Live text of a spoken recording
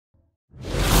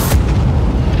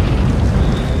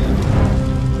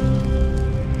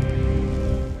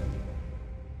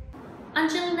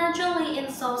Angelina Jolie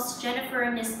insults Jennifer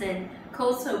Aniston,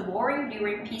 calls her boring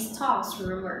during peace talks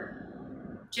rumor.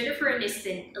 Jennifer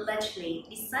Aniston allegedly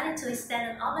decided to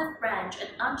extend an olive branch at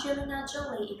Angelina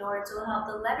Jolie in order to help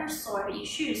the latter sort her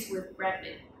issues with Brad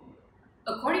Pitt.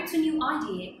 According to New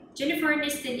Idea, Jennifer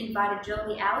Aniston invited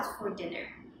Jolie out for dinner,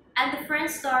 and the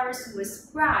French star was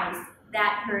surprised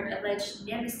that her alleged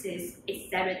nemesis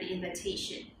accepted the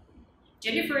invitation.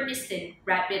 Jennifer Aniston,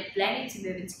 Brad Pitt planning to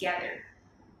move in together.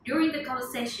 During the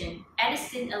conversation,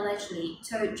 Aniston allegedly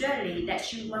told Jolie that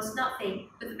she wants nothing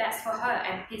but the best for her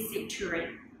and his sick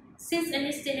children. Since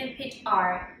Aniston and Pitt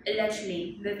are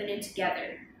allegedly moving in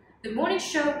together, the morning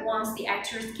show wants the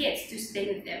actor's kids to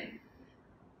stay with them.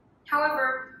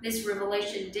 However, this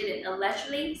revelation didn't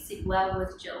allegedly sit well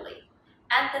with Jolie,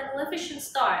 and the television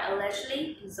star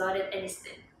allegedly insulted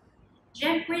Aniston.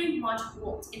 Jen pretty much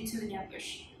walked into an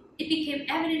ambush. It became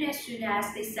evident as soon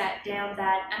as they sat down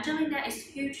that Angelina is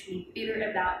hugely bitter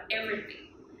about everything.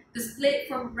 The split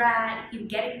from Brad, him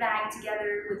getting back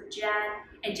together with Jen,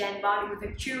 and Jen bonding with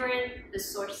her children, the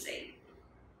source said.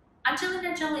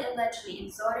 Angelina Jolie allegedly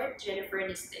insulted Jennifer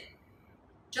Aniston.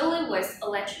 Jolie was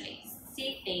allegedly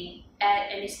seething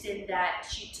at Aniston that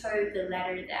she told the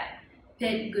latter that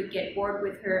Pitt could get bored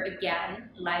with her again,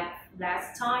 like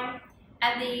last time,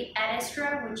 and the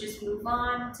Aniston would just move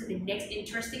on to the next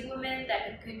interesting woman that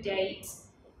he could date.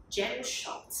 Jen was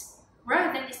shocked.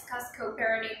 Rather than discuss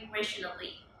co-parenting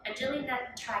rationally, Angelina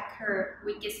tracked her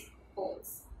weakest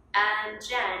faults. And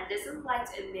Jen doesn't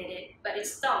like to admit it, but it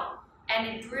stung, and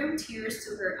it drew tears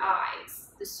to her eyes,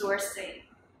 the source said.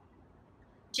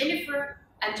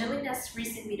 Angelina's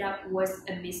recent meetup was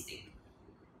a mistake.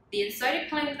 The insider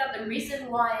claimed that the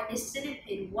reason why Aniston and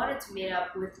Pitt wanted to meet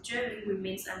up with Jolie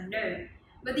remains unknown,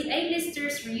 but the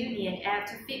A-listers' reunion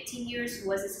after 15 years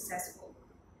was successful.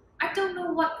 I don't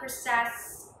know what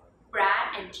possessed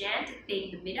Brad and Jen to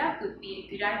think the meetup would be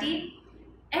a good idea.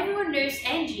 Everyone knows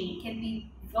Angie can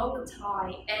be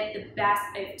volatile at the best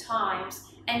of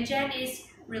times, and Jen is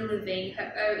reliving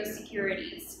her own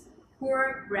insecurities.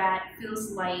 Poor Brad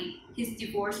feels like his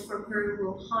divorce from her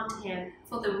will haunt him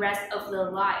for the rest of their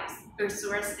lives, a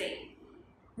source said.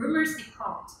 Rumors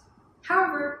debunked.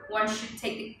 However, one should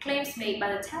take the claims made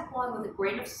by the tabloid with a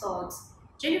grain of salt.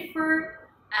 Jennifer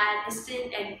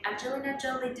Aniston and Angelina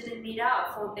Jolie didn't meet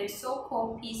up for their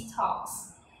so-called peace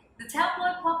talks. The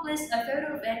tabloid published a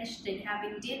photo of Aniston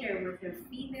having dinner with her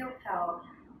female pal,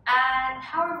 and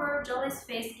however, Jolie's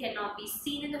face cannot be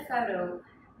seen in the photo.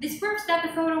 This proves that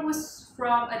the photo was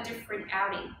from a different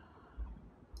outing.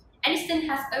 Aniston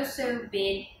has also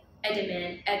been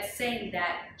adamant at saying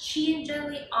that she and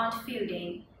Jolie aren't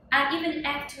feuding, and even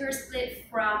after her split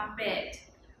from Pitt,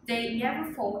 they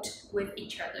never fought with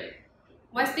each other.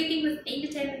 While speaking with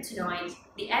Entertainment Tonight,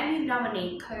 the Emmy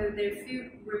nominee called their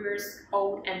feud rumors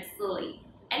old and silly.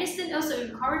 Aniston also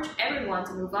encouraged everyone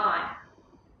to move on.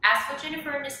 As for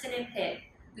Jennifer Aniston and Pitt,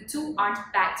 the two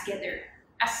aren't back together.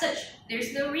 As such,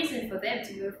 there's no reason for them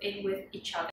to move in with each other.